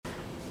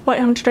What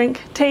you having to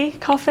drink? Tea?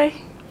 Coffee?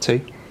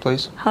 Tea,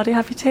 please. How do you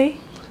have your tea?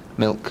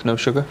 Milk, no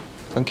sugar.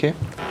 Thank you.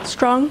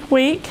 Strong?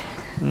 Weak?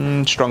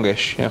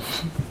 Strongish, yeah.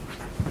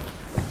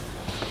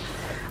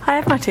 I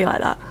have my tea like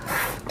that.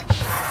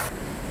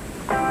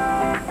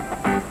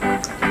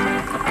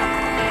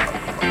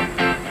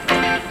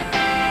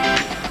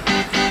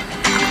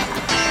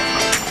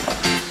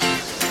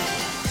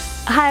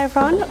 Hi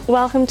everyone,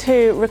 welcome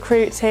to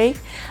Recruit Tea.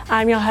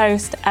 I'm your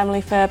host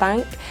Emily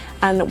Furbank,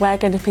 and we're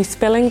going to be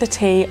spilling the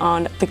tea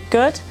on the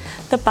good,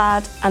 the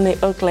bad and the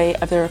ugly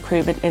of the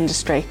recruitment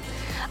industry.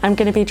 I'm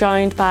going to be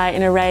joined by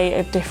an array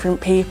of different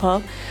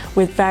people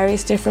with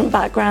various different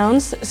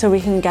backgrounds so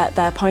we can get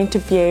their point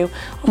of view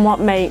on what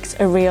makes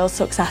a real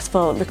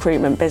successful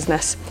recruitment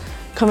business.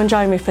 Come and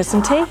join me for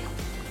some tea.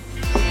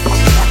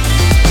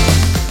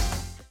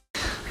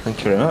 Thank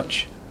you very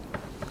much.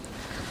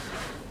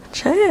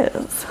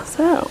 Cheers.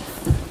 So,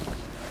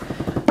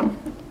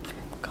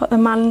 got the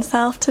man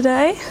himself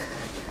today.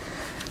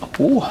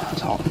 Oh,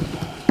 that's hot.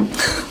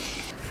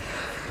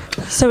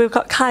 So we've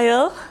got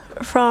Kyle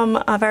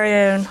from our very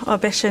own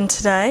Ambition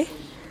today,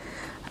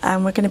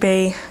 and we're going to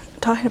be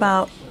talking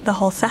about the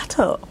whole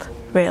setup,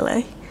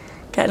 really,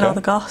 getting all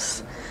the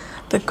goss,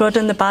 the good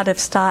and the bad of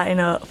starting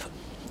up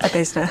a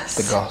business.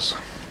 The goss.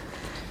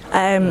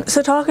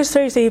 So talk us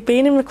through, so you've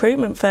been in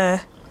recruitment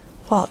for,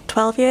 what,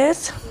 12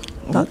 years?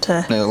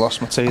 Nearly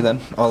lost my tea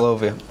then, all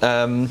over you.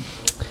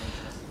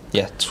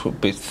 Yeah, it will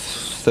be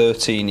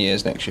 13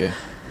 years next year.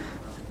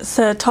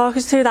 So talk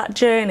us through that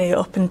journey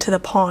up until the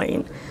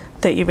point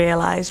that you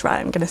realised, right,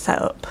 I'm going to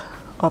set up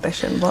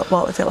Ambition. What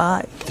was it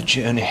like? The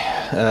journey.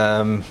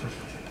 How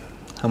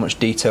much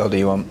detail do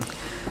you want?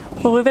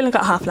 Well, we've only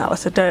got half an hour,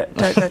 so don't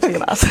go too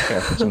fast. Yeah,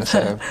 I was going to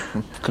say,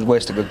 I could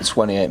waste a good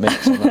 28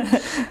 minutes on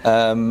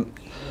that.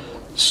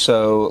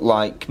 So,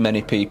 like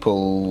many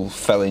people,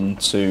 fell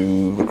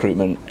into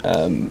recruitment.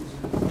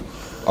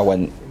 I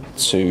went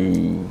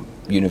to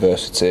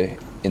university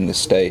in the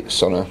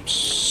States on a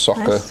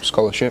soccer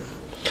scholarship.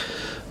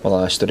 Well,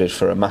 I studied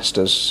for a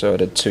master's, so I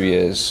did 2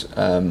 years.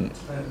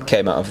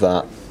 Came out of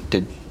that,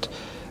 did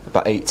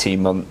about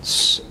 18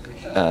 months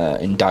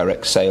in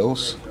direct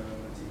sales.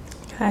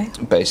 Okay.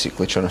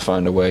 Basically trying to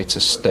find a way to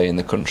stay in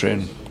the country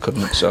and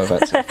couldn't, so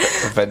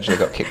eventually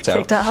got kicked out.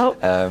 Kicked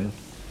out.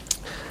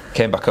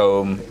 Came back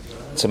home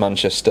to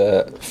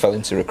Manchester, fell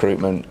into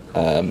recruitment.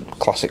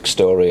 Classic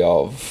story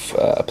of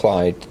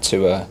applied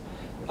to a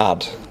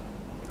ad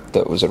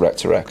that was a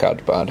rec-to-rec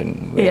ad, but I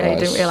didn't realise. Yeah, you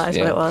didn't realise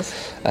what it was.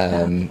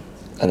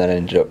 And then I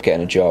ended up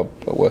getting a job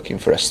working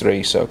for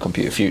S3, so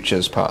Computer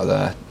Futures, part of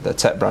their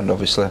tech brand,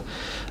 obviously.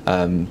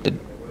 Did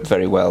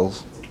very well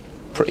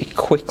pretty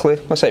quickly.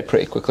 I say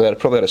pretty quickly. I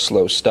probably had a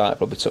slow start. It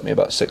probably took me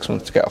about 6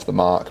 months to get off the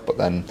mark, but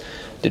then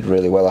did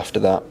really well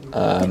after that.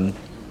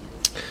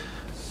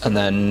 And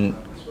then,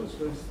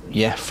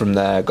 yeah, from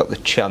there got the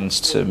chance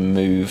to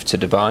move to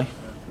Dubai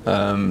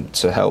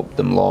to help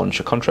them launch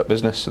a contract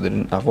business, so they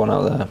didn't have one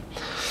out there.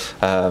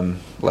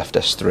 Left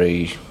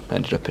S3,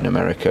 ended up in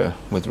America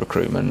with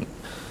recruitment,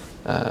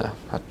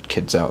 had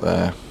kids out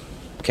there,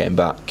 came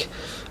back,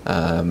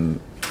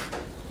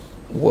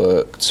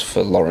 worked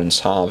for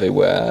Lawrence Harvey,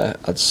 where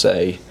I'd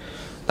say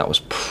that was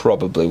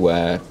probably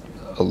where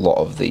a lot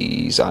of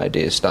these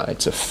ideas started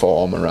to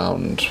form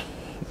around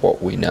what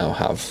we now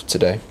have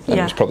today. And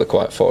I was probably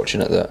quite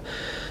fortunate that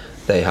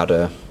they had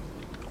a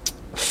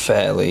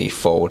fairly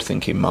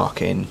forward-thinking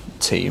marketing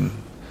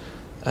team,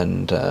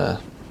 and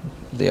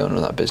the owner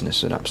of that business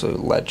is an absolute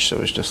ledge,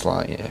 so it's just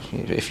like, yeah,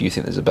 if you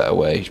think there's a better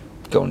way,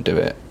 go and do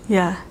it.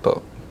 Yeah.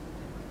 But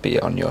be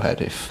it on your head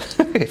if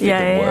it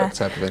didn't work,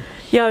 type of thing.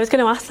 Yeah, I was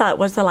going to ask that,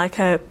 was there like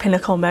a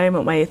pinnacle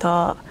moment where you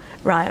thought,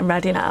 right, I'm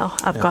ready now,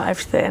 I've got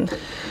everything?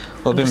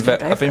 Well,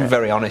 I've been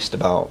very honest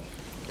about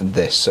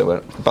this.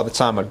 So by the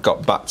time I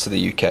got back to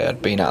the UK,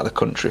 I'd been out of the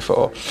country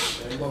for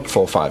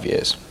 4 or 5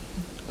 years.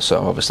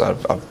 So obviously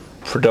I've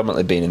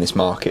predominantly been in this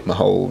market my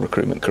whole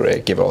recruitment career,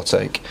 give or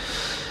take.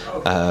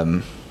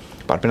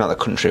 But I'd been out of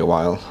the country a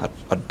while.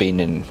 I'd been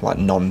in like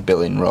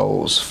non-billing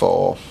roles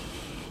for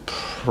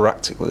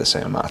practically the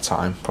same amount of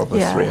time, probably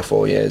 3 or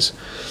 4 years.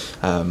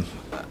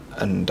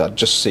 And I'd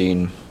just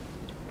seen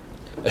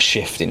a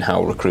shift in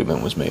how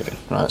recruitment was moving,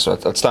 right? So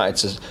I'd started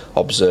to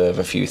observe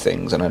a few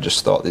things, and I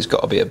just thought there's got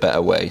to be a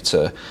better way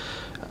to.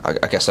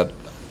 I guess I'd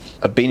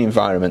been in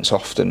environments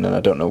often, and I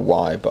don't know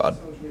why, but I'd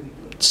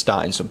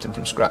starting something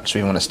from scratch. So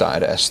even when I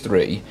started at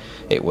S3,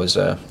 it was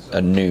a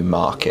new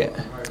market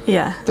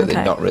that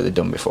they'd not really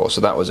done before.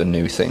 So that was a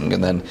new thing,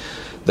 and then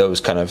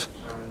those kind of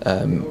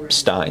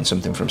starting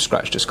something from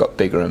scratch just got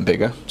bigger and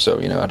bigger. So,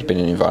 you know, I'd been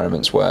in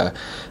environments where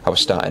I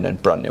was starting a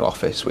brand new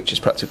office, which is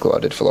practically what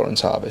I did for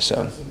Lawrence Harvey.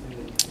 So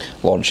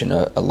launching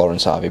a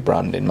Lawrence Harvey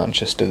brand in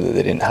Manchester that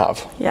they didn't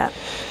have. Yeah.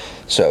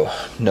 So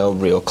no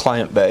real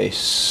client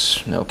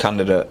base, no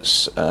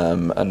candidates,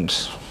 and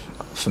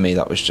for me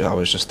that was I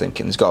was just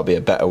thinking there's got to be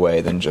a better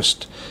way than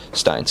just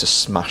starting to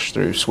smash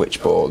through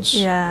switchboards,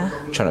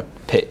 trying to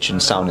pitch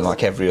and sounding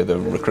like every other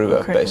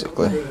recruiter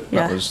basically.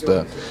 That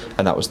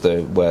was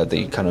where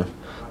the kind of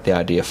the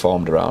idea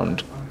formed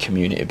around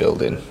community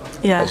building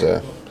as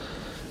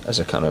as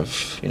a kind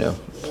of, you know,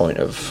 point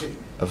of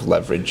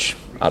leverage,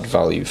 add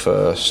value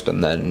first,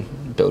 and then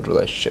build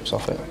relationships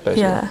off it,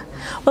 basically. Yeah.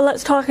 Well,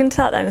 let's talk into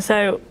that then.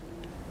 So,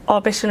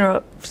 Orbition are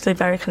obviously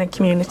very kind of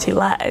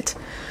community-led.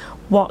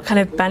 What kind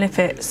of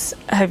benefits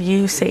have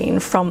you seen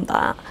from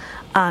that,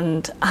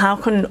 and how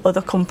can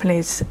other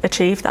companies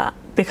achieve that?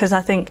 Because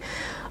I think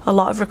a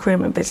lot of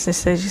recruitment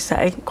businesses, you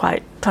say,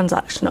 quite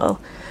transactional,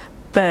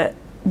 but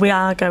we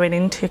are going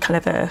into kind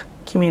of a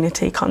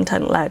community,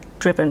 content-led,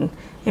 driven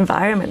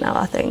environment now,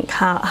 I think.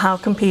 How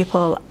can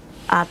people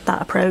add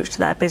that approach to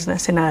their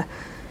business in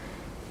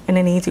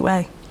an easy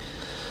way?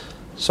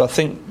 So I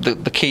think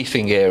the key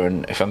thing here,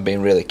 and if I'm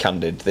being really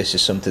candid, this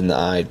is something that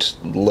I'd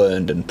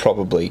learned and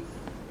probably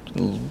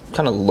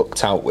kind of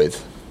looked out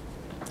with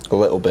a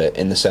little bit,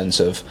 in the sense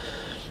of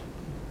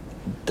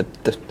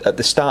at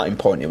the starting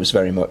point it was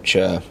very much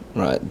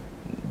right,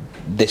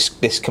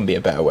 this can be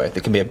a better way,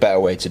 there can be a better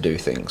way to do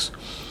things.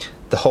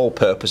 The whole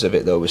purpose of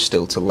it, though, was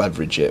still to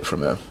leverage it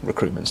from a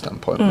recruitment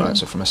standpoint, right?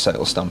 So from a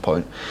sales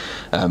standpoint.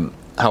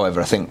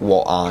 However, I think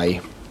what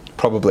I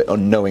probably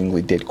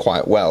unknowingly did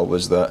quite well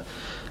was that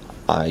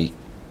I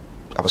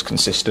was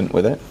consistent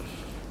with it,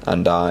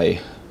 and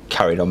I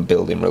carried on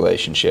building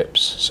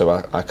relationships. So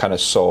I kind of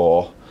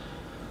saw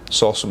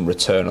some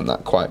return on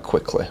that quite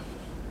quickly.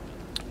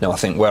 Now, I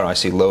think where I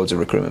see loads of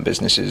recruitment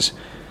businesses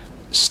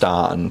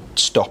start and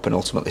stop and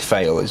ultimately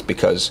fail is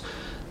because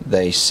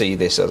they see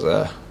this as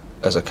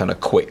a kind of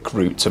quick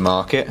route to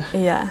market,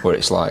 where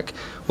it's like,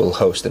 we'll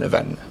host an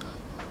event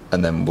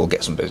and then we'll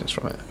get some business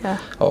from it,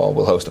 or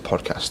we'll host a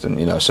podcast. And,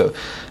 you know, so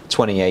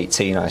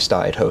 2018 I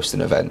started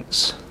hosting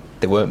events.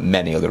 There weren't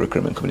many other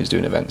recruitment companies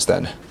doing events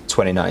then.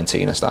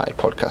 2019 I started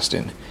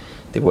podcasting.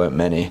 There weren't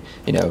many,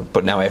 you know,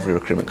 but now every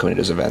recruitment company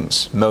does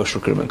events. Most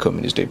recruitment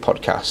companies do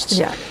podcasts,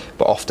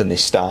 but often they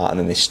start and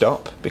then they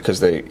stop,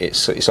 because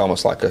it's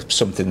almost like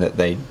something that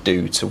they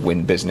do to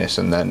win business,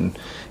 and then,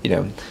 you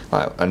know,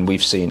 and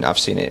I've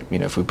seen it, you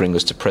know, if we bring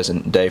us to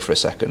present day for a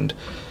second,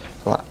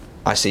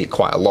 I see it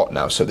quite a lot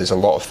now. So there's a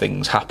lot of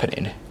things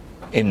happening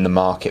in the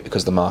market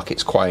because the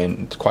market's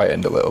quietened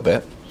a little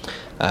bit.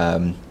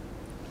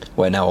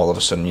 Where now all of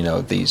a sudden, you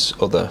know, these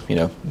other, you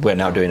know, we're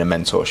now doing a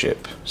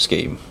mentorship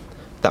scheme.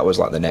 That was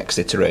like the next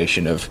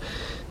iteration of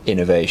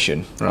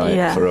innovation,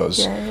 right, for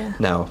us.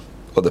 Now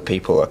other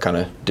people are kind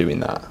of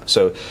doing that.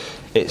 So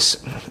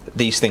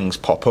these things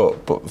pop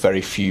up, but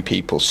very few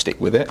people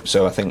stick with it.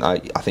 So I think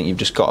you've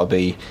just got to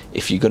be,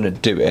 if you're going to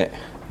do it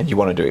and you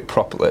want to do it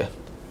properly,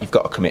 you've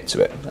got to commit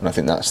to it. And I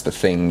think that's the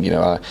thing, you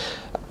know.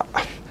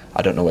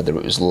 I don't know whether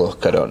it was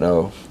luck. I don't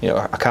know. You know,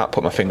 I can't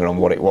put my finger on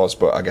what it was,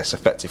 but I guess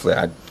effectively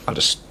I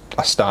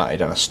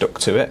started and I stuck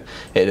to it.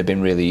 It'd have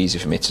been really easy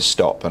for me to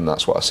stop, and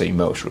that's what I see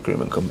most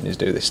recruitment companies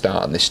do. They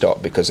start and they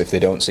stop, because if they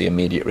don't see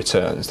immediate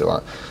returns, they're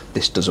like,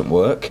 this doesn't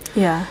work.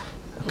 I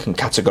can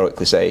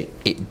categorically say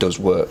it does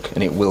work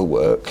and it will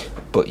work,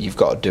 but you've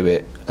got to do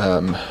it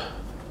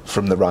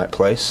from the right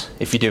place.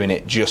 If you're doing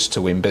it just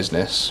to win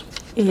business,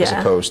 as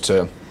opposed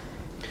to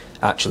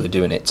actually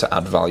doing it to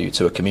add value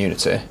to a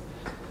community,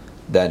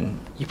 then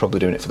you're probably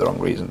doing it for the wrong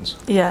reasons.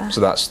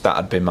 So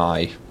that'd be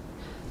my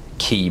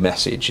key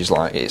message, is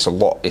like, it's a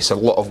lot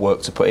of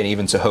work to put in,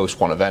 even to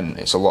host one event.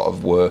 It's a lot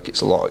of work,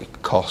 it's a lot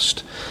of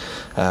cost.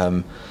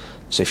 So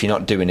if you're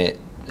not doing it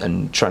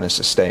and trying to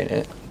sustain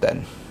it,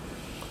 then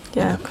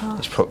of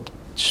course,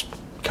 just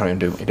carry on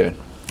doing what you're doing.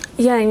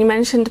 And you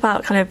mentioned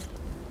about kind of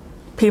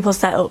people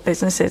set up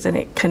businesses and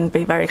it can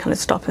be very kind of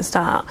stop and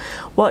start.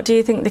 What do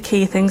you think the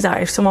key things are?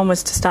 If someone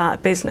was to start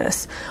a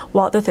business,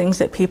 what are the things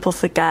that people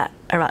forget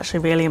are actually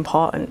really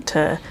important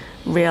to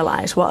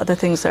realise? What are the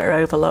things that are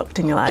overlooked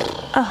and you're like,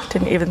 oh,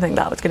 didn't even think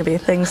that was going to be a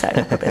thing, setting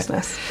up a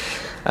business?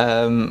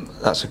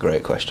 That's a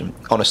great question.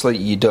 Honestly,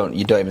 you don't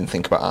even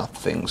think about half the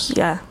things.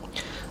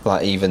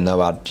 Like, even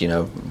though I'd, you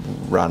know,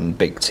 ran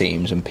big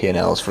teams and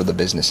P&Ls for other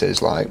businesses,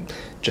 like,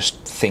 just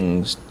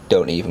things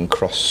don't even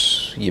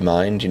cross your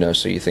mind, you know.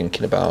 So you're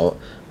thinking about,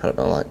 I don't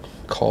know, like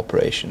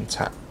corporation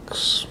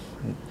tax,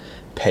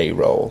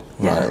 payroll,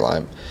 right,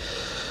 like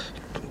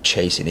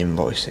chasing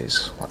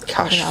invoices, like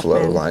cash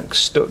flow, like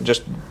stuff,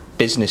 just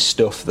business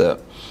stuff that,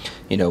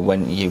 you know,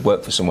 when you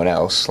work for someone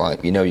else,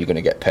 like, you know, you're going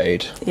to get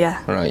paid.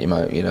 Right, you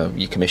might, you know,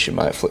 your commission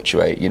might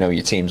fluctuate, you know,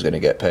 your team's going to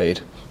get paid.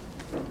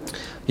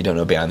 You don't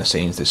know behind the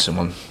scenes there's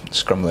someone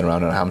scrambling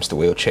around on a hamster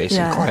wheel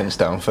chasing clients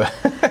down for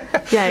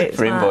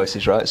for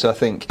invoices, right? So I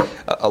think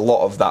a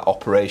lot of that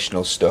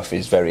operational stuff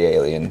is very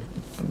alien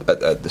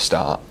at the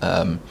start,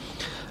 and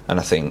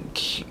I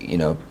think, you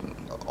know,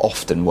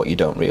 often what you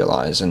don't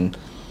realise, and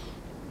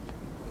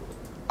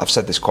I've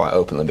said this quite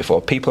openly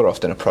before, people are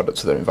often a product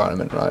of their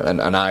environment, right?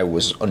 And I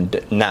was,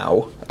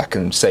 now I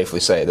can safely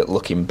say that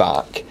looking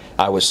back,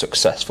 I was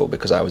successful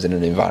because I was in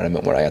an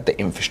environment where I had the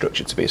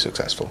infrastructure to be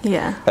successful.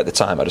 At the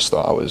time I just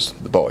thought I was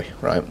the boy,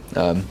 right?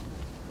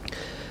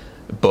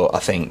 But I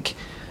think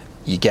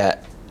you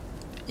get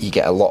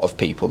a lot of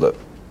people that,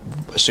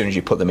 as soon as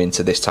you put them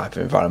into this type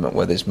of environment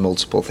where there's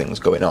multiple things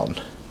going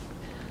on,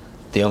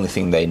 the only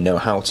thing they know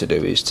how to do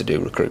is to do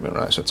recruitment,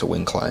 right? So to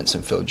win clients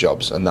and fill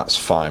jobs, and that's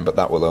fine, but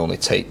that will only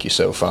take you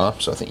so far.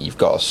 So I think you've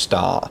got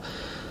to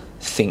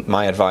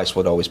my advice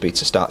would always be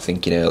to start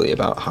thinking early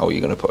about how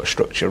you're going to put a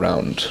structure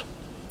around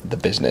the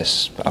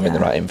business, having the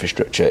right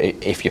infrastructure,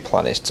 if your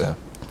plan is to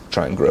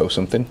try and grow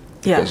something.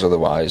 Because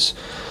otherwise,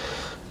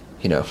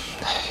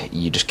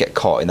 you just get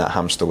caught in that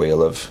hamster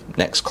wheel of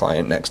next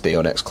client, next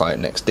deal, next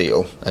client, next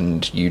deal,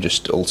 and you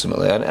just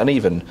ultimately, and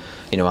even,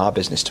 our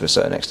business to a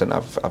certain extent,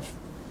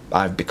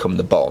 I've become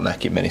the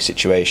bottleneck in many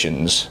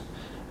situations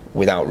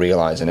without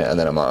realising it, and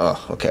then I'm like,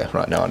 oh, okay,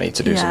 right, now I need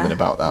to do something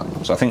about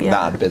that. So I think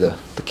that'd be the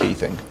key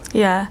thing.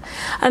 Yeah,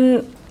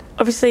 and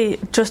obviously,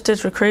 just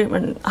as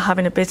recruitment,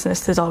 having a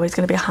business, there's always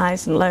going to be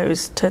highs and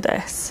lows to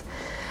this,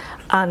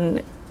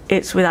 and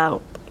it's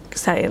without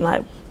saying,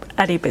 like,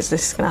 any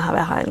business is going to have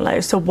a high and low.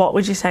 So what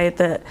would you say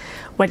that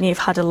when you've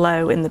had a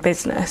low in the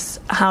business,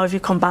 how have you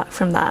come back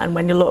from that? And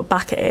when you look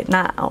back at it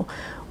now,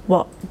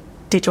 what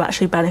did you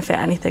actually benefit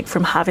anything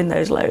from having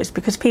those lows?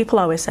 Because people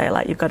always say,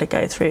 like, you've got to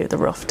go through the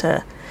rough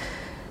to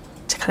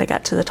kind of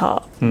get to the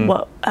top.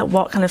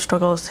 What kind of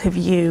struggles have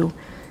you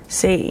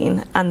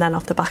seen, and then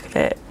off the back of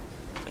it,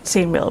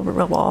 seen real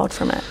reward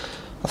from it?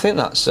 I think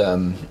that's a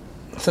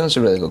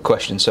really good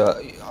question.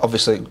 So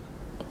obviously,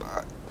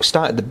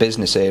 started the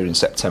business here in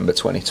September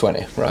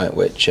 2020, right?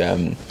 Which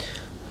I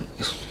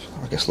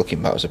guess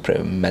looking back was a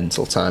pretty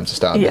mental time to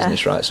start a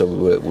business, right? So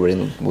we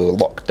were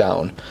locked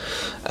down,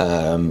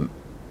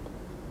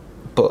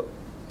 but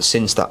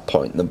since that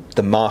point,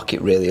 the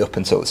market really up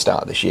until the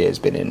start of this year has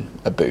been in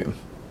a boom,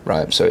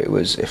 right? So it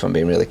was, if I'm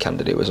being really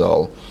candid, it was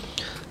all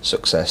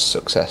success,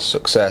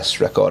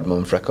 record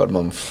month,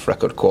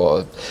 record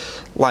quarter,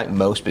 like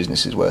most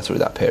businesses were through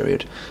that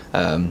period.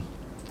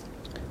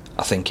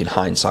 I think in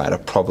hindsight, I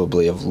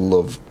probably have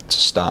loved to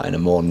start in a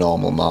more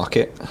normal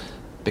market,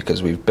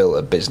 because we've built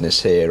a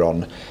business here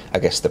on, I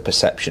guess, the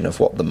perception of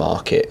what the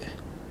market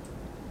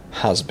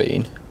has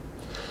been.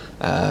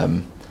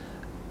 And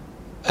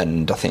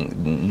I think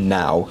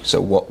now, so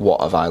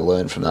what have I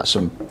learned from that?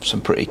 Some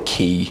pretty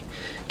key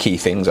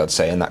things, I'd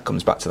say, and that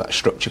comes back to that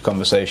structure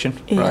conversation,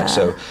 right?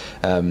 So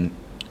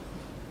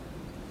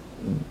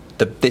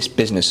this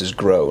business has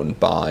grown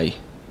by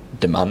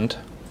demand,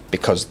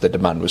 because the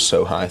demand was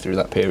so high through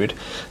that period.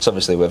 So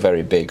obviously we're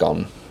very big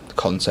on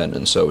content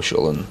and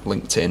social and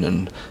LinkedIn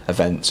and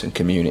events and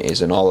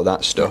communities and all of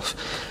that stuff,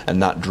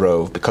 and that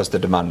drove, because the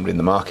demand in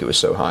the market was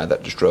so high,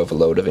 that just drove a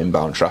load of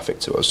inbound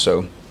traffic to us.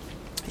 So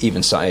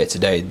even sat here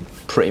today,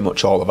 pretty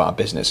much all of our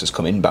business has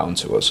come inbound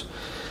to us,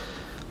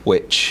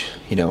 which,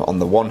 on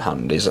the one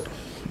hand is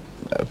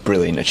a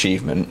brilliant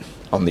achievement.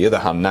 On the other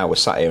hand, now we're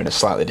sat here in a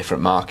slightly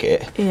different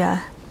market,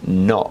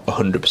 not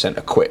 100%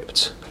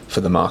 equipped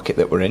for the market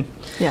that we're in.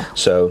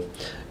 So,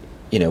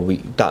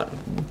 that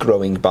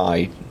growing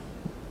by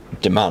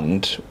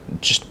demand,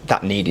 just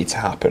that needed to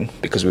happen,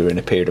 because we were in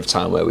a period of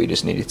time where we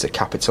just needed to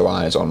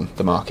capitalise on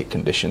the market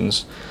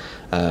conditions.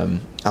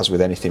 As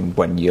with anything,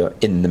 when you're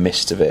in the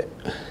midst of it,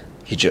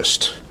 you're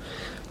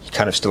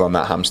kind of still on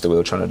that hamster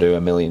wheel trying to do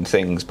a million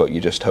things, but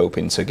you're just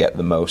hoping to get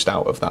the most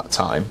out of that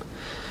time.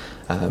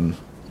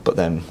 But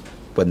then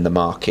when the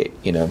market,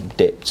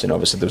 dipped, and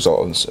obviously there was a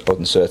lot of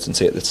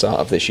uncertainty at the start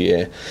of this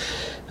year,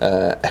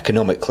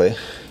 economically,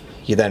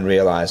 you then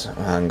realise,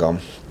 hang on,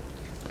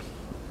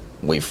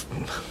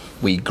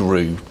 we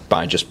grew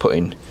by just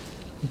putting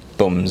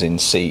bums in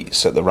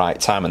seats at the right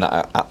time, and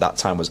that at that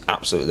time was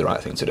absolutely the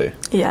right thing to do.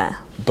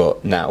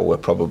 But now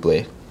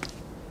the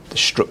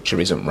structure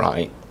isn't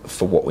right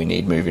for what we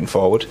need moving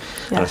forward.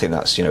 And I think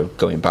that's,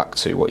 going back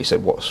to what you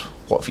said, what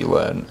have you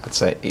learned? I'd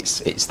say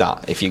it's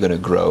that if you're going to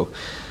grow,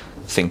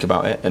 think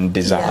about it and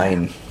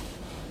design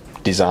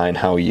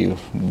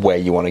where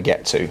you want to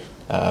get to,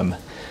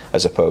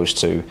 as opposed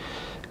to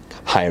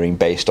hiring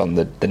based on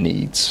the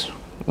needs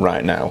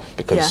right now,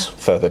 because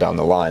further down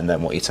the line,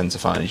 then what you tend to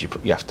find is you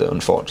have to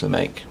unfortunately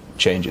make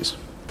changes.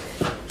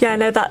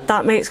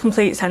 That makes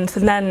complete sense.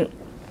 And then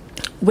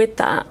with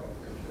that,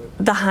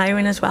 the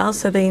hiring as well,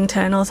 so the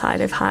internal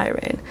side of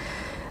hiring,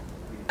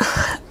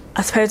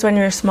 I suppose when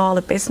you're a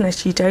smaller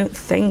business, you don't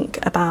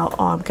think about,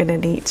 I'm going to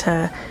need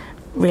to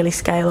really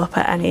scale up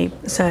at any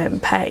certain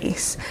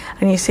pace,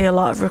 and you see a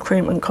lot of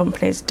recruitment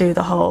companies do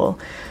the whole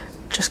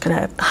just going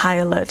to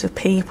hire loads of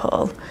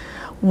people.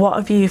 What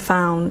have you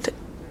found,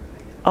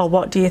 or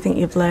what do you think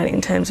you've learned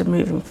in terms of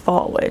moving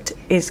forward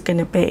is going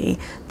to be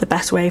the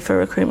best way for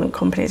recruitment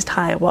companies to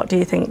hire? What do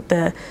you think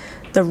the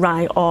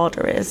right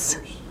order is?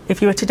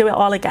 If you were to do it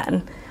all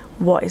again,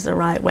 what is the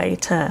right way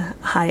to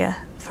hire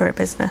for a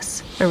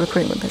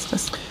recruitment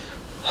business?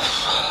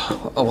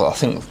 Well, I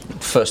think,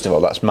 first of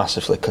all, that's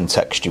massively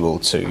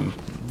contextual to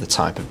the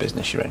type of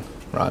business you're in,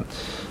 right?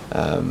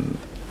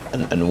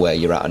 And where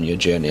you're at on your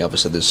journey.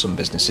 Obviously, there's some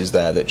businesses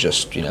there that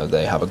just,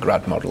 they have a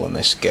grad model and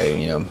they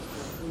scale,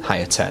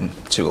 hire 10,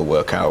 2 will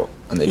work out,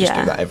 and they just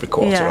do that every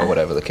quarter or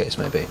whatever the case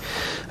may be.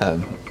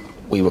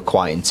 We were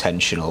quite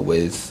intentional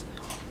with,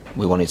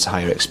 we wanted to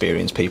hire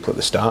experienced people at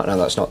the start. Now,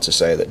 that's not to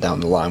say that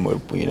down the line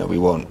we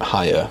won't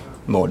hire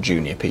more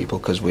junior people,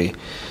 because we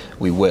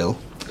will.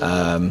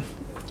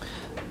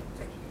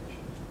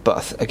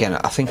 but again,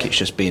 I think it's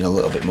just being a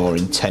little bit more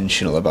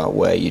intentional about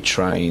where you're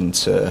trying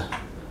to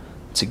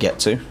get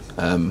to.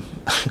 And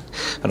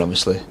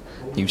obviously,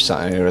 you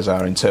sat here as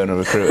our internal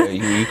recruiter.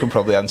 You can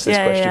probably answer this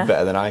question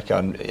better than I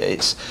can.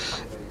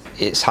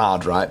 It's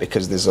hard, right?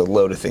 Because there's a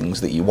load of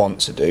things that you want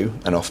to do,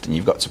 and often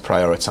you've got to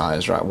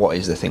prioritise, right? What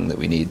is the thing that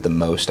we need the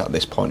most at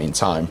this point in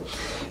time?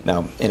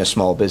 Now, in a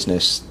small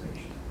business,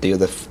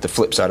 the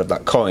flip side of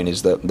that coin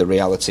is that the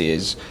reality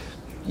is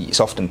it's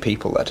often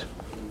people-led,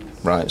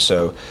 right?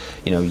 So,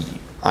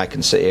 I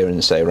can sit here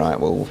and say, right,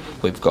 well,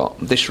 we've got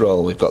this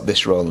role, we've got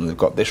this role, and we've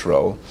got this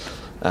role.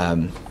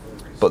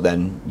 But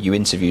then you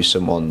interview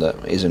someone that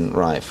isn't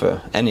right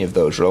for any of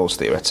those roles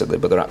theoretically,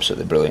 but they're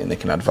absolutely brilliant. They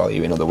can add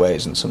value in other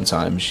ways, and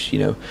sometimes,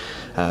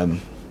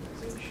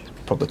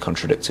 probably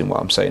contradicting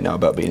what I'm saying now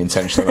about being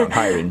intentional around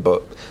hiring,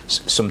 but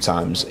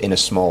sometimes in a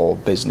small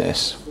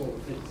business,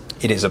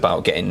 it is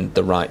about getting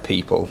the right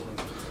people.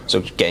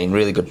 So getting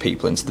really good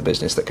people into the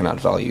business that can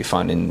add value,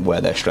 finding where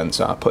their strengths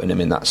are, putting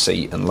them in that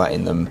seat, and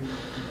letting them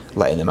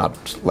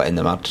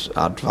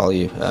add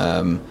value.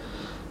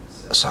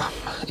 So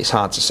it's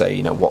hard to say,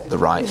 what the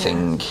right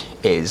thing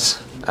is.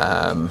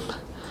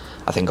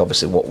 I think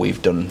obviously what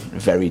we've done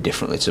very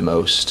differently to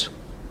most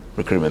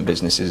recruitment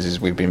businesses is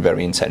we've been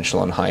very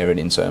intentional on hiring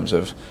in terms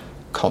of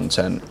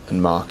content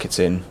and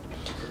marketing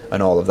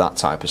and all of that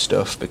type of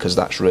stuff, because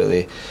that's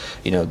really,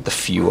 the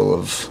fuel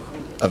of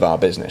our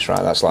business,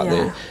 right? That's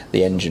like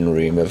the engine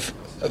room of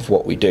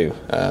what we do.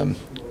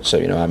 So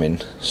I'm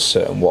in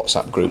certain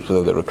WhatsApp groups with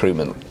other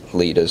recruitment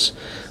leaders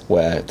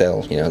where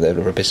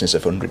they're a business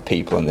of 100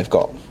 people and they've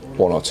got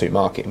 1 or 2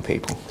 marketing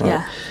people.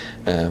 Right?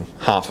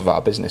 Half of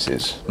our business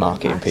is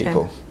marketing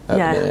people at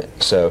the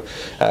minute. So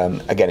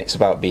again, it's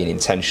about being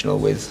intentional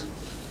with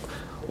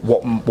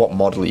what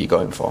model are you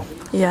going for.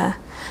 Yeah.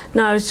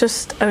 No, I was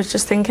just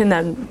thinking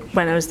then,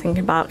 when I was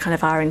thinking about kind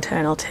of our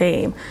internal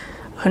team,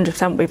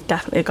 100% we've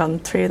definitely gone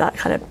through that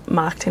kind of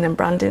marketing and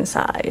branding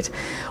side.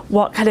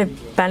 What kind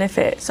of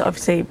benefits,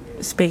 obviously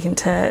speaking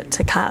to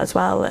Kat as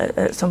well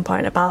at some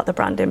point about the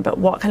branding, but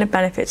what kind of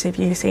benefits have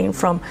you seen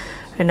from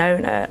an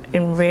owner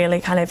in really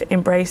kind of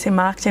embracing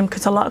marketing?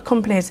 Because a lot of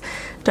companies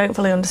don't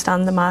fully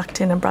understand the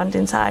marketing and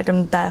branding side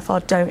and therefore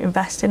don't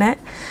invest in it.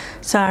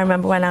 So I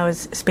remember when I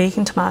was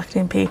speaking to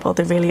marketing people,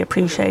 they really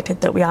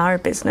appreciated that we are a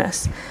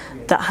business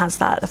that has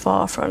that at the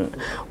forefront.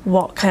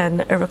 What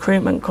can a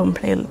recruitment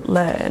company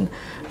learn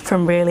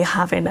from really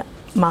having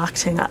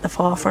marketing at the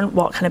forefront?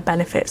 What kind of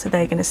benefits are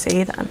they going to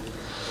see then?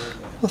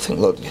 I think,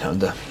 look,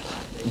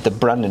 the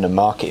branding and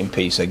marketing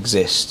piece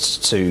exists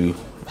to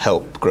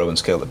help grow and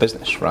scale the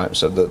business, right?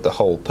 So the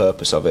whole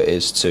purpose of it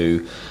is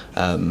to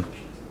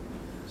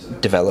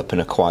develop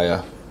and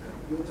acquire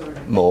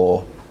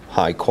more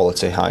high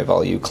quality, high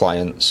value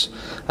clients,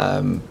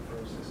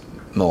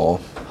 more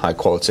high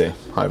quality,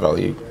 high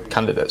value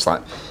candidates.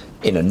 Like,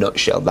 in a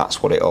nutshell,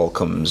 that's what it all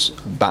comes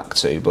back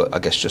to. But I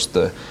guess just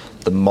the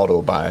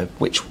model by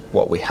which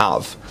what we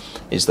have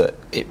is that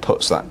it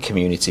puts that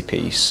community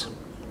piece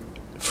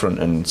front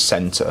and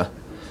centre,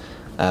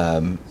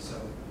 and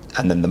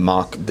then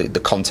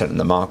the content and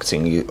the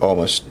marketing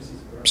almost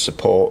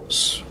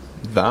supports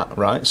that,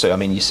 right? So I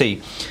mean, you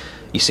see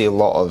a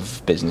lot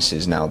of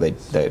businesses now,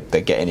 they're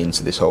getting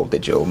into this whole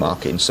digital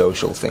marketing,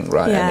 social thing,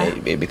 right?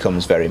 And it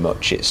becomes very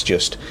much, it's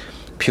just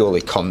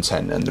purely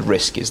content, and the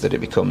risk is that it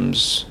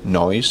becomes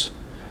noise.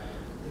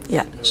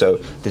 Yeah. So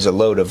there's a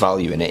load of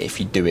value in it if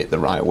you do it the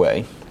right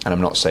way, and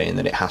I'm not saying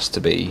that it has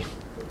to be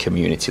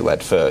community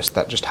led first.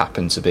 That just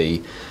happened to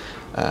be,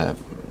 I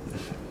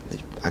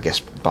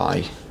guess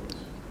by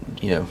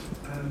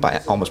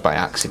almost by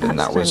accident.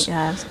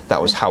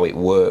 That was how it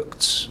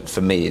worked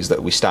for me, is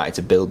that we started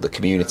to build the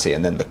community,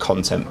 and then the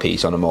content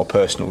piece on a more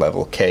personal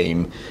level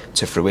came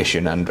to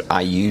fruition, and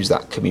I use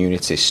that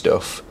community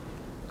stuff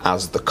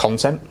as the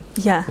content.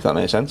 Yeah. If that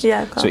makes sense.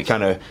 Yeah. Of course.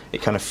 So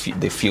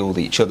they fueled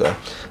each other.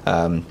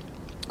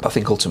 I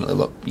think ultimately,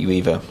 look, you're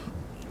either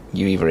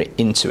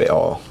into it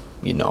or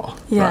you're not.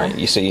 Yeah. Right.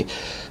 You see,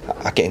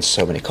 I get in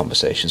so many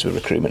conversations with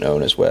recruitment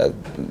owners where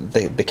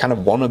they kind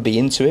of want to be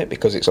into it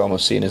because it's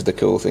almost seen as the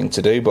cool thing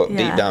to do, but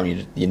deep down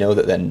you know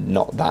that they're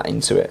not that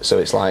into it. So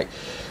it's like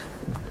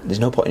there's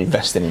no point in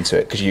investing into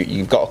it because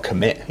you've got to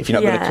commit. If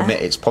you're not going to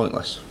commit, it's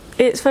pointless.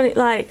 It's funny,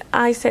 like,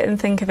 I sit and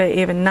think of it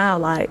even now,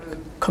 like,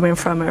 coming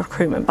from a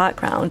recruitment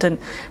background and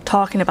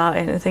talking about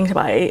it and thinking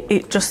about it,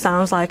 it just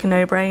sounds like a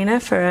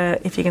no-brainer for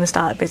if you're going to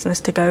start a business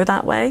to go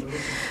that way.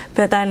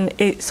 But then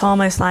it's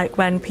almost like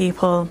when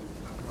people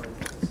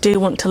do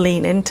want to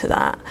lean into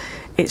that,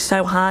 it's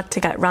so hard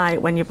to get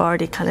right when you've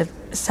already kind of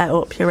set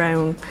up your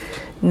own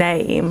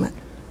name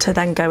to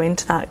then go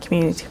into that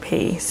community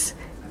piece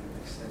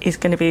is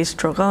going to be a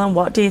struggle. And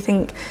what do you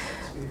think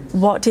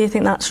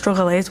that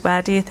struggle is?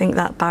 Where do you think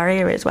that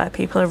barrier is where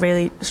people are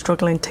really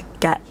struggling to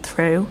get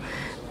through?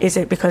 Is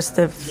it because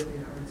they've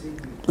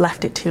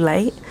left it too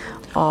late,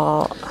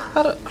 or?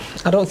 I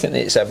don't think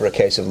that it's ever a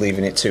case of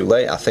leaving it too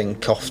late. I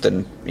think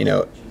often,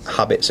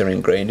 habits are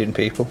ingrained in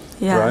people,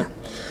 right?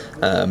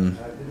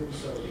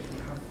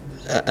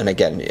 and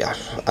again, yeah,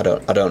 I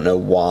don't know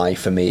why.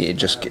 For me,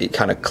 it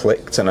kind of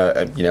clicked, and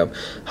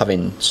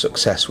having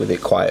success with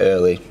it quite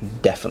early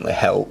definitely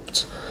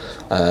helped.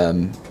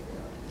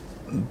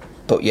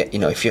 But yeah,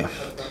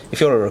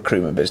 if you're a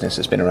recruitment business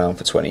that's been around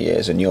for 20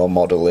 years and your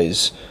model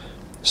is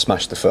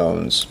smash the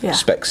phones,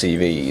 spec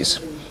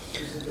CVs,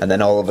 and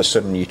then all of a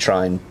sudden you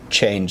try and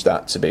change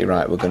that to be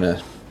right, we're going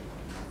to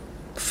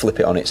flip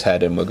it on its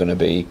head and we're going to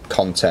be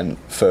content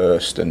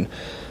first and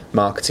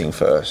marketing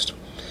first,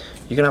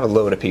 you're going to have a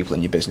load of people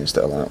in your business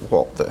that are like,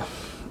 what the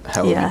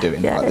hell are we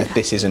doing?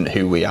 This isn't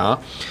who we are.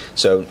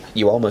 So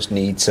you almost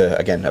need to,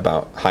 again,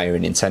 about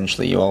hiring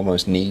intentionally, you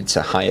almost need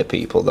to hire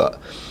people that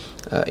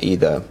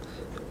either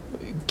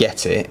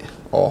get it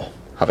or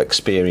have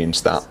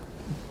experienced that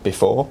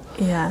before.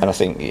 And I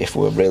think if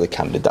we're really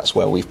candid, that's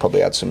where we've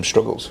probably had some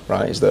struggles,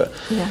 right? Is that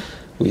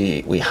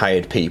we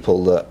hired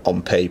people that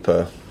on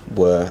paper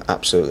were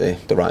absolutely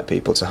the right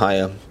people to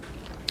hire,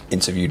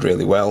 interviewed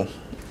really well.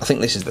 I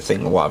think this is the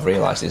thing, what I've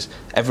realised is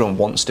everyone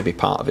wants to be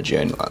part of a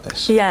journey like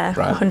this. Yeah,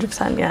 right?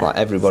 100%, yeah. Like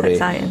everybody, so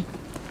exciting.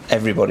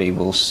 Everybody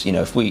will,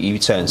 if you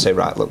turn and say,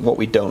 right, look, what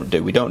we don't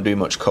do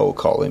much cold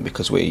calling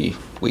because we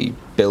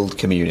build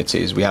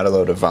communities, we add a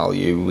load of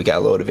value, we get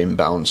a load of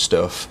inbound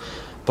stuff,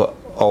 but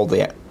all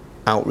the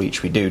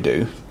outreach we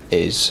do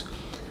is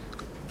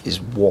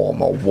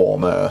warm or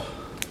warmer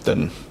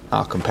than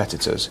our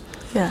competitors.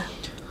 Yeah.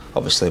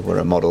 Obviously, we're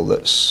a model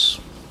that's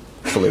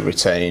fully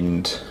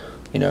retained,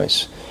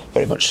 it's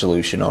very much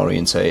solution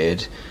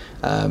orientated,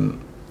 blah,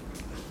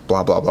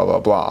 blah, blah, blah,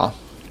 blah.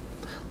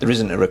 There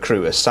isn't a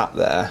recruiter sat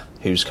there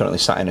who's currently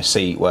sat in a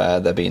seat where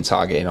they're being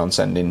targeted on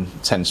sending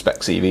 10 spec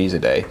CVs a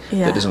day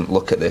that doesn't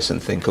look at this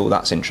and think, oh,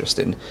 that's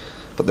interesting.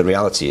 But the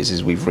reality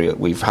is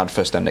we've had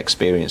first-hand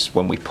experience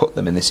when we put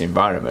them in this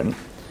environment.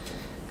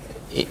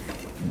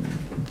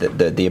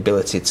 The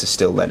ability to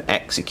still then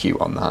execute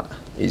on that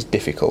is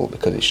difficult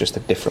because it's just a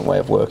different way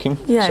of working.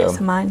 Yeah, so it's a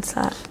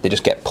mindset. They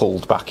just get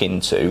pulled back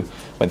into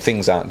when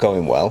things aren't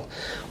going well,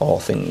 or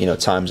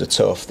times are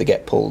tough. They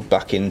get pulled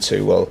back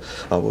into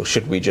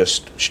should we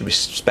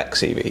spec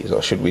CVs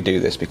or should we do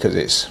this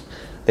because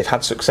they've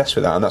had success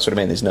with that, and that's what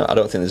I mean. I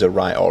don't think there's a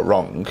right or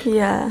wrong.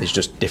 Yeah, there's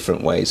just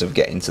different ways of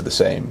getting to the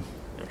same.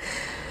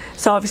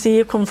 So obviously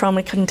you come from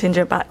a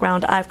contingent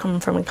background, I've come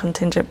from a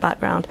contingent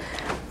background.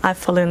 I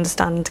fully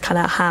understand kind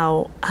of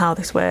how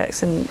this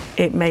works and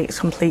it makes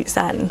complete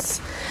sense.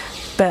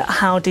 But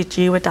how did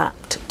you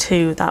adapt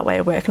to that way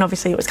of working?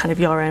 Obviously it was kind of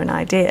your own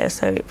idea,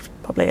 so it was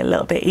probably a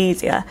little bit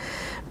easier.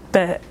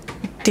 But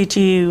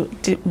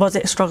was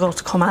it a struggle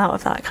to come out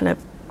of that kind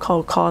of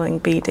cold calling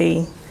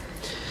BD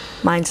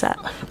mindset?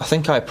 I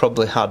think I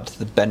probably had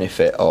the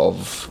benefit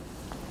of,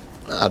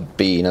 I'd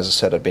been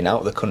out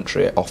of the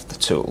country off the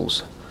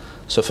tools.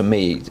 So for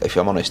me, if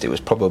I'm honest, it was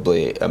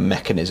probably a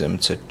mechanism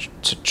to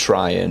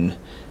try and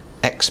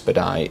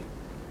expedite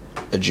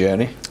a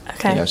journey.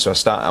 Okay. So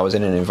I was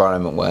in an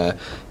environment where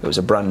it was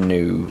a brand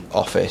new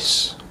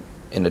office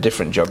in a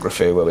different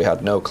geography where we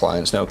had no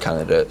clients, no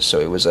candidates. So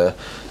it was a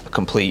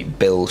complete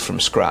build from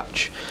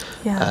scratch.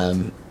 Yeah.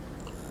 And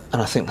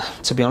I think,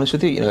 to be honest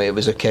with you, it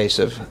was a case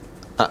of,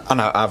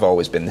 and I've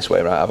always been this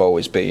way, right? I've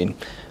always been,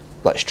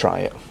 let's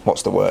try it.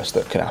 What's the worst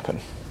that can happen,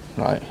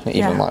 right?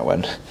 Even like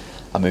when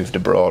I moved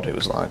abroad, it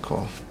was like,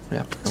 well,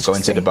 yeah, I'm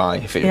going to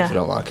Dubai. If you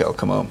don't like it, I'll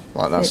come home.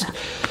 Like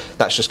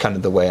that's just kind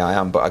of the way I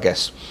am. But I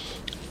guess,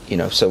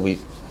 so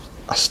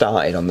I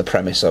started on the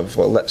premise of,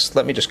 well,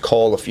 let me just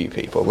call a few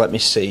people. Let me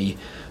see,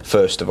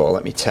 first of all,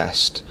 let me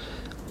test.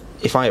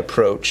 If I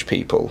approach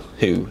people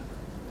who,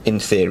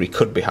 in theory,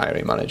 could be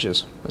hiring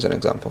managers, as an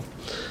example,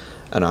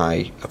 and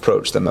I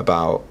approach them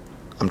about,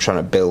 I'm trying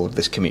to build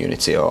this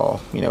community, or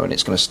and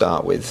it's going to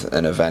start with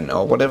an event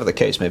or whatever the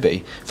case may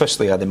be.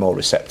 Firstly, are they more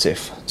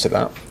receptive to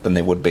that than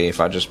they would be if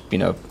I just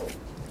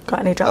got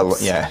any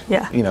jobs?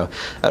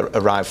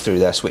 Arrive through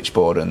their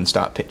switchboard and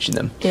start pitching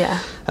them. Yeah.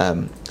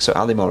 So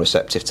are they more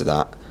receptive to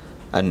that?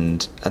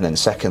 And then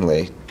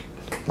secondly,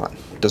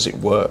 does it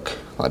work?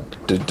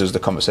 Does the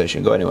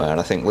conversation go anywhere? And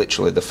I think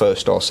literally the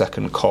first or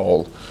second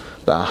call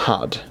that I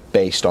had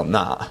based on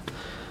that,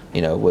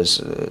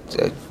 was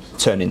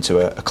turned into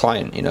a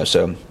client,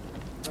 so,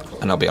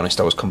 and I'll be honest,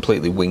 I was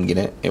completely winging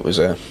it. It was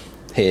I've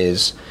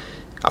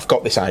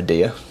got this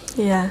idea,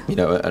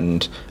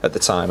 and at the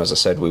time, as I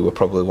said, we were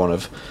probably one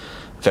of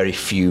very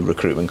few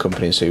recruitment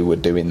companies who were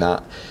doing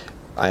that.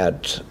 I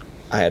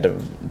had a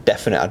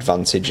definite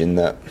advantage in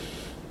that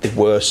there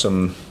were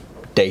some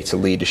data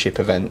leadership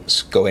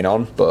events going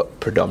on,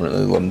 but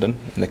predominantly London,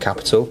 in the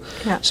capital.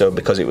 So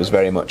because it was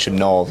very much a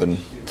northern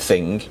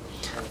thing,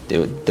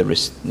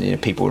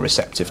 people were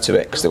receptive to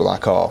it because they were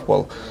like, oh,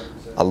 well,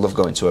 I love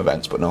going to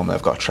events, but normally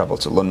I've got to travel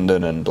to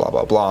London and blah,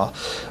 blah, blah.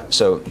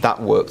 So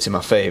that worked in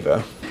my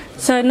favour.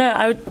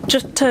 So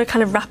just to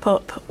kind of wrap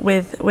up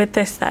with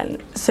this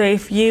then, so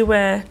if you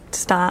were to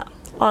start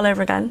all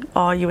over again,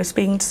 or you were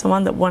speaking to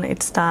someone that wanted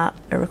to start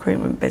a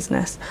recruitment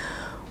business,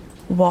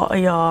 what are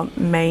your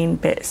main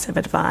bits of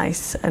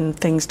advice and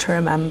things to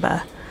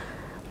remember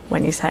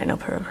when you're setting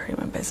up a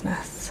recruitment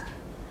business?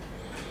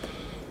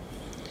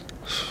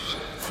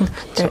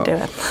 Don't do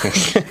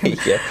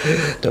it. Yeah,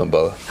 don't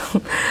bother.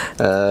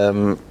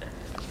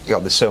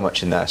 There's so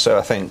much in there. So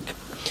I think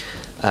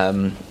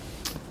a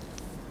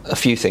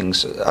few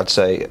things I'd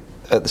say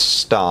at the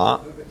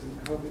start.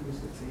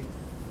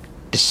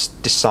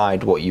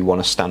 Decide what you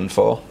want to stand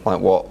for. Like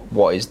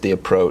what is the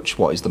approach?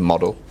 What is the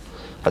model?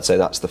 I'd say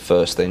that's the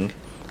first thing,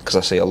 because I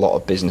see a lot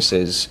of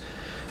businesses.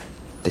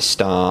 They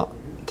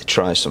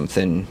try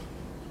something.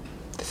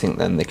 They think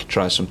then they could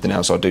try something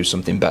else or do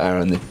something better,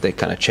 and they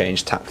kind of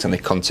change tact and they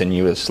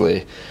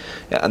continuously.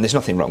 And there's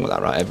nothing wrong with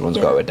that, right? Everyone's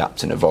got to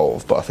adapt and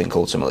evolve, but I think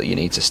ultimately you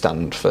need to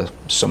stand for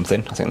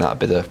something. I think that'd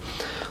be the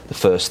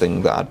first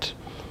thing that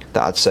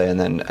I'd say, and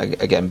then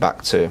again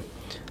back to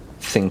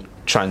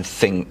try and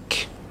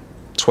think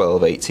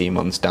 12, 18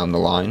 months down the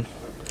line.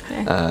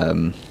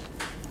 Okay.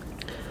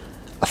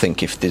 I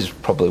think if there's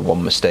probably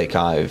one mistake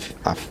I've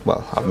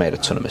made a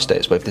ton of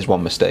mistakes, but if there's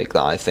one mistake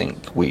that I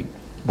think we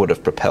would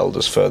have propelled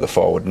us further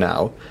forward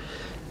now,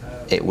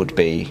 it would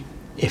be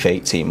if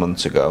 18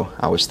 months ago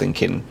I was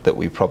thinking that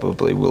we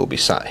probably will be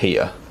sat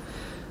here,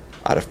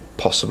 I'd have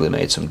possibly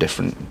made some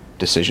different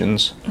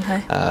decisions.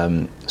 Okay.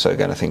 So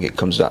again, I think it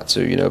comes back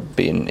to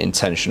being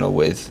intentional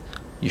with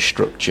your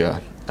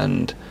structure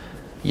and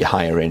your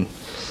hiring.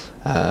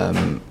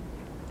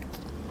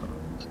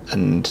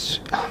 And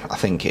I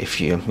think if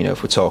we're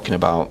talking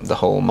about the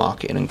whole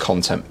marketing and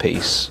content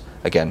piece,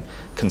 again,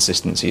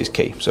 consistency is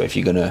key. So if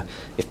you're gonna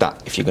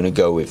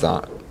go with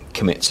that,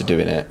 commit to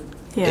doing it.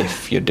 Yeah.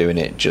 If you're doing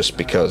it just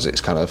because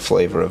it's kind of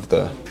flavour of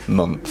the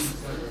month,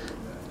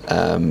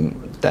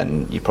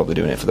 then you're probably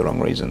doing it for the wrong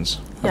reasons.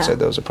 I'd say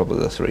those are probably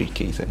the three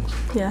key things.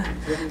 Yeah.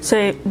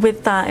 So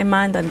with that in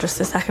mind, then, just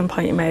the second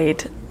point you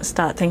made,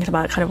 start thinking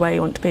about kind of where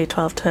you want to be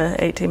 12 to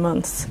 18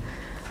 months.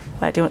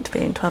 Where do you want to be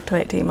in 12 to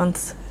 18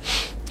 months?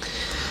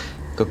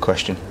 Good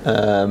question.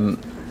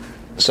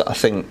 So I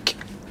think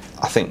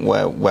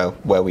where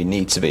we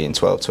need to be in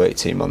 12 to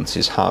 18 months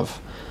is have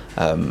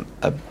a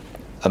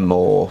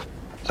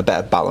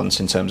better balance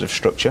in terms of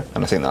structure,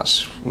 and I think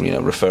that's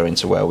referring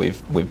to where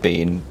we've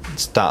been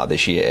start of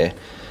this year.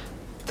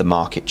 The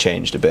market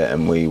changed a bit,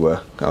 and we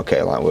were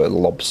we're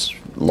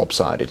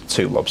lopsided,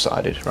 too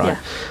lopsided, right?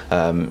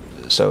 Yeah.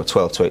 So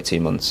 12 to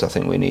 18 months, I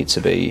think we need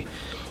to be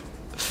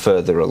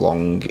further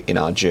along in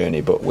our journey,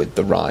 but with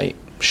the right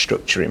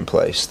structure in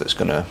place that's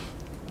going to,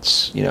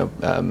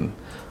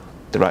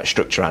 the right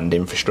structure and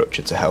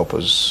infrastructure to help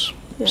us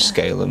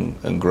scale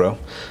and grow.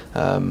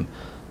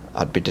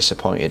 I'd be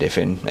disappointed if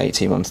in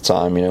 18 months'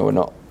 time, we're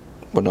not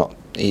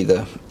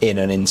either in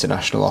an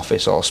international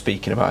office or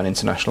speaking about an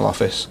international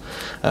office.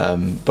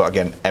 But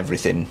again,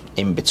 everything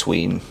in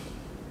between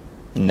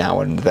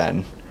now and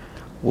then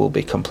will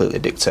be completely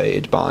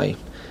dictated by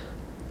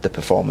the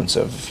performance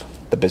of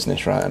the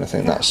business, right? And I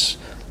think that's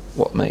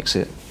what makes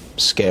it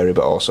scary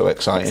but also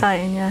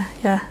exciting.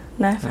 Yeah.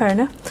 No, fair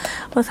enough.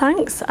 Well,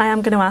 thanks. I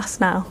am going to ask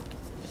now.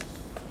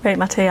 Rate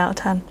my tea out of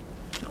 10.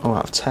 Oh,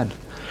 out of 10.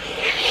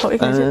 What are you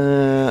going to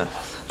do?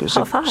 It was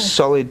a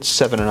solid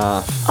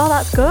 7.5. Oh,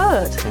 that's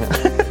good.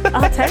 Yeah.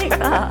 I'll take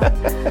that.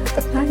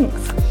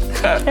 Thanks.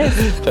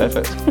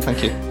 Perfect.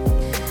 Thank you.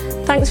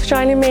 Thanks for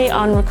joining me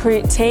on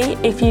Recruit Tea.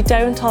 If you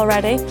don't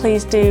already,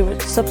 please do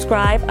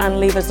subscribe and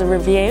leave us a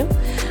review.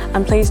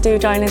 And please do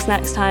join us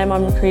next time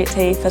on Recruit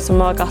Tea for some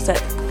more gossip.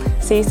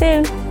 See you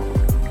soon.